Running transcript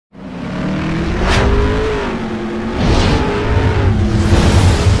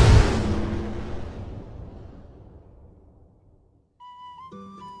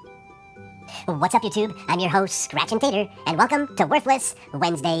What's up, YouTube? I'm your host, Scratch and Tater, and welcome to Worthless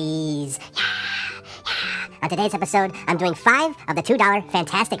Wednesdays. On today's episode, I'm doing 5 of the $2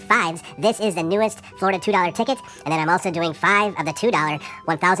 Fantastic 5's. This is the newest Florida $2 ticket, and then I'm also doing 5 of the $2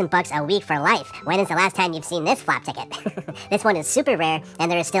 $1,000 a week for life. When is the last time you've seen this flop ticket? This one is super rare,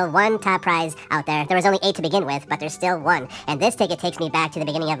 and there is still one top prize out there. There was only 8 to begin with, but there's still one. And this ticket takes me back to the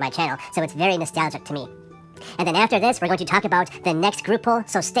beginning of my channel, so it's very nostalgic to me. And then after this, we're going to talk about the next group pull,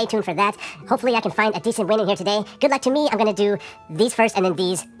 so stay tuned for that. Hopefully I can find a decent win in here today. Good luck to me. I'm going to do these first and then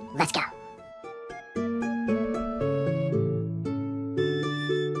these. Let's go.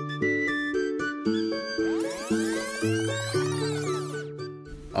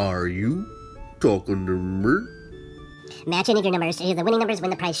 Are you talking to me? Match any of your numbers. Either the winning numbers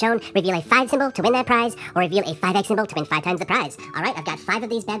win the prize shown, reveal a 5 symbol to win that prize, or reveal a 5x symbol to win 5 times the prize. Alright, I've got 5 of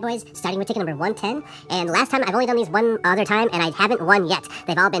these bad boys, starting with ticket number 110. And last time, I've only done these one other time, and I haven't won yet.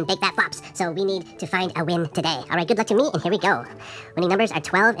 They've all been big fat flops, so we need to find a win today. Alright, good luck to me, and here we go. Winning numbers are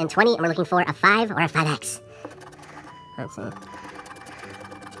 12 and 20, and we're looking for a 5 or a 5x. Let's see.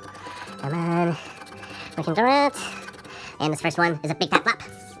 Come on. Looking for it. And this first one is a big fat flop.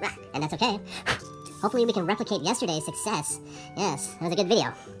 And that's okay. Hopefully we can replicate yesterday's success. Yes, that was a good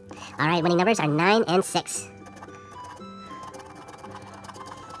video. Alright, winning numbers are 9 and 6.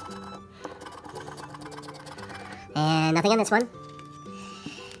 And nothing on this one.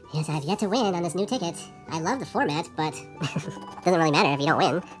 Yes, I've yet to win on this new ticket. I love the format, but doesn't really matter if you don't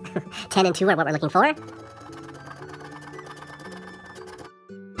win. 10 and 2 are what we're looking for.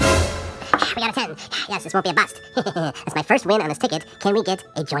 We got a 10. Yes, this won't be a bust. That's my first win on this ticket. Can we get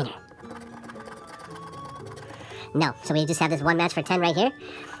a joiner? No, so we just have this one match for 10 right here.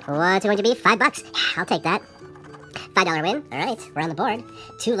 What's it going to be? $5. I'll take that. $5 win. All right, we're on the board.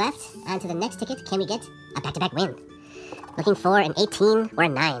 2 left. On to the next ticket. Can we get a back-to-back win? Looking for an 18 or a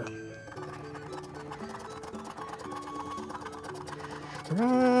 9.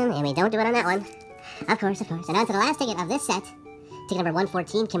 And we don't do it on that one. Of course, of course. And on to the last ticket of this set. Ticket number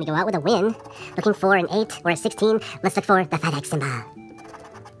 114. Can we go out with a win? Looking for an 8 or a 16. Let's look for the 5x symbol.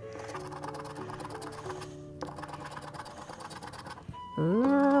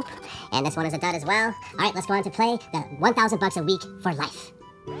 Nope. And this one is a dud as well. Alright, let's go on to play the $1,000 a week for life.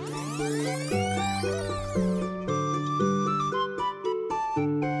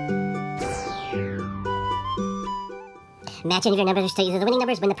 Match any of your numbers to either the winning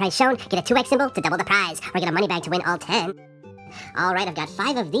numbers, win the prize shown, get a 2x symbol to double the prize, or get a money bag to win all 10. Alright, I've got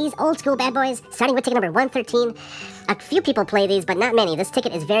 5 of these old school bad boys, starting with ticket number 113. A few people play these, but not many. This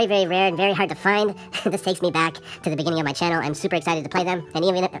ticket is very, very rare and very hard to find. This takes me back to the beginning of my channel. I'm super excited to play them, and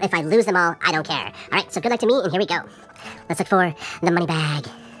even if I lose them all, I don't care. Alright, so good luck to me, and here we go. Let's look for the money bag.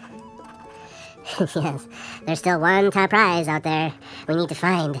 Yes, there's still one top prize out there. We need to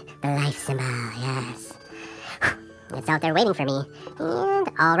find the life symbol, yes. It's out there waiting for me. And,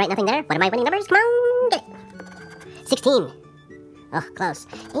 alright, nothing there. What are my winning numbers? Come on, get it. 16. Oh, close.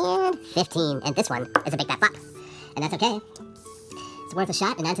 And 15. And this one is a big fat flop. And that's okay. It's worth a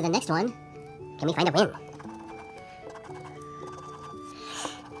shot. And on to the next one. Can we find a win?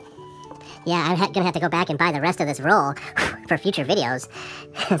 Yeah, I'm gonna have to go back and buy the rest of this roll for future videos,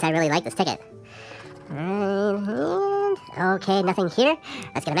 because I really like this ticket. And okay, nothing here.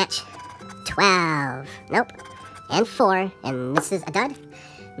 Let's get a match. 12. Nope. And 4. And this is a dud.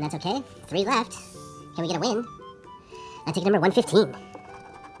 And that's okay. 3 left. Can we get a win? I take number 115.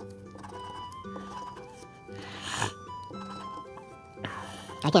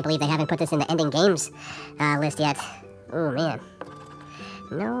 I can't believe they haven't put this in the ending games list yet. Oh, man.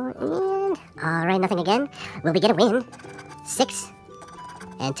 No, and... Alright, nothing again. Will we get a win? 6.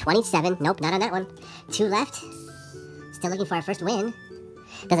 And 27. Nope, not on that one. 2 left. Still looking for our first win.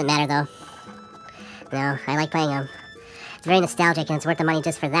 Doesn't matter, though. No, I like playing them. It's very nostalgic, and it's worth the money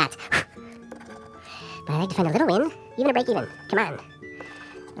just for that. But I'd like to find a little win. Even a break even. Come on.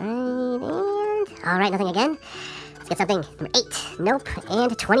 And... Alright, nothing again. Let's get something. Number 8. Nope.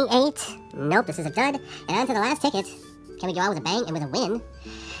 And 28. Nope, this is a dud. And on to the last ticket. Can we go out with a bang and with a win?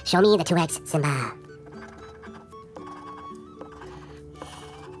 Show me the 2x symbol.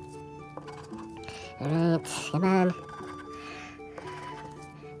 Alright, come on.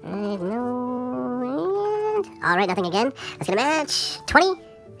 Alright, no. And... Alright, nothing again. Let's get a match. 20.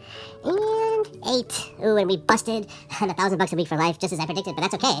 And 8. Ooh, and we busted on $1,000 a week for life, just as I predicted, but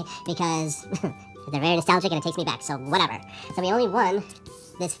that's okay, because they're very nostalgic and it takes me back, so whatever. So we only won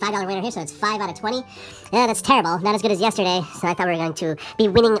this $5 winner here, so it's 5 out of 20. Yeah, that's terrible. Not as good as yesterday, so I thought we were going to be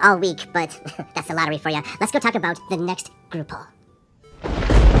winning all week, but that's the lottery for you. Let's go talk about the next group pull.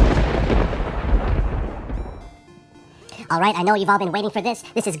 All right, I know you've all been waiting for this.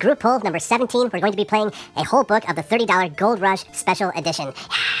 This is group pull number 17. We're going to be playing a whole book of the $30 Gold Rush Special Edition.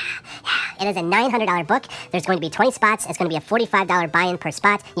 It is a $900 book. There's going to be 20 spots. It's going to be a $45 buy-in per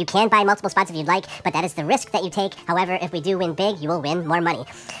spot. You can buy multiple spots if you'd like, but that is the risk that you take. However, if we do win big, you will win more money.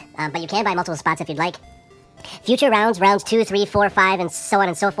 But you can buy multiple spots if you'd like. Future rounds 2, 3, 4, 5, and so on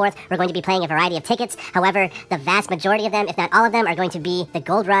and so forth, we're going to be playing a variety of tickets. However, the vast majority of them, if not all of them, are going to be the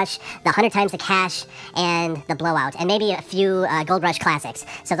Gold Rush, the 100 times the cash, and the Blowout, and maybe a few Gold Rush classics.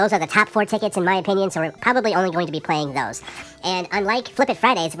 So those are the top 4 tickets in my opinion, so we're probably only going to be playing those. And unlike Flip It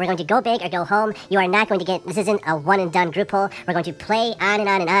Fridays, we're going to go big or go home. You are not going to get, this isn't a one and done group pull. We're going to play on and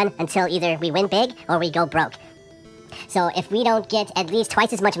on and on until either we win big or we go broke. So if we don't get at least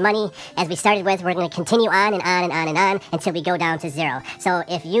twice as much money as we started with, we're going to continue on and on and on and on until we go down to 0. So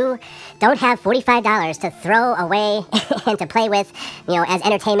if you don't have $45 to throw away and to play with, as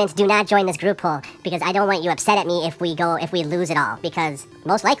entertainment, do not join this group pull, because I don't want you upset at me if we lose it all, because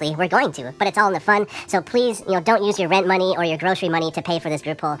most likely we're going to, but it's all in the fun. So please, don't use your rent money or your grocery money to pay for this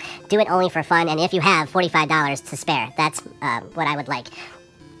group pull. Do it only for fun, and if you have $45 to spare, that's what I would like.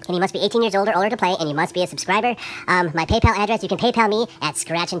 And you must be 18 years old or older to play, and you must be a subscriber. My PayPal address, you can PayPal me at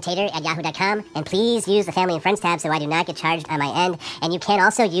scratchandtater@yahoo.com, and please use the Family and Friends tab so I do not get charged on my end. And you can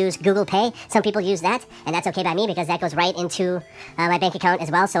also use Google Pay. Some people use that, and that's okay by me because that goes right into my bank account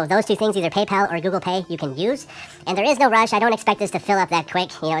as well. So those two things, either PayPal or Google Pay, you can use. And there is no rush. I don't expect this to fill up that quick.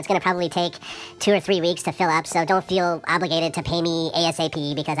 It's going to probably take 2 or 3 weeks to fill up, so don't feel obligated to pay me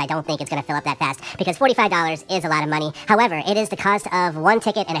ASAP, because I don't think it's going to fill up that fast, because $45 is a lot of money. However, it is the cost of one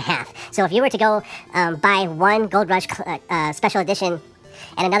ticket and a half. So if you were to go buy one Gold Rush special edition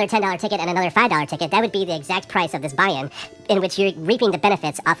and another $10 ticket and another $5 ticket, that would be the exact price of this buy-in, in which you're reaping the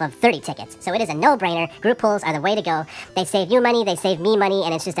benefits off of 30 tickets. So it is a no-brainer. Group pulls are the way to go. They save you money, they save me money,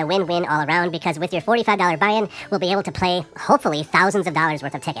 and it's just a win-win all around, because with your $45 buy-in, we'll be able to play, hopefully, thousands of dollars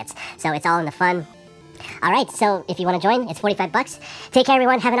worth of tickets. So it's all in the fun. All right, so if you want to join, it's $45. Take care,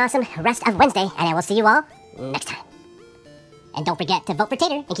 everyone. Have an awesome rest of Wednesday, and I will see you all next time. And don't forget to vote for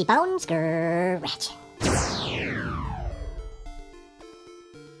Tater and keep on scratching.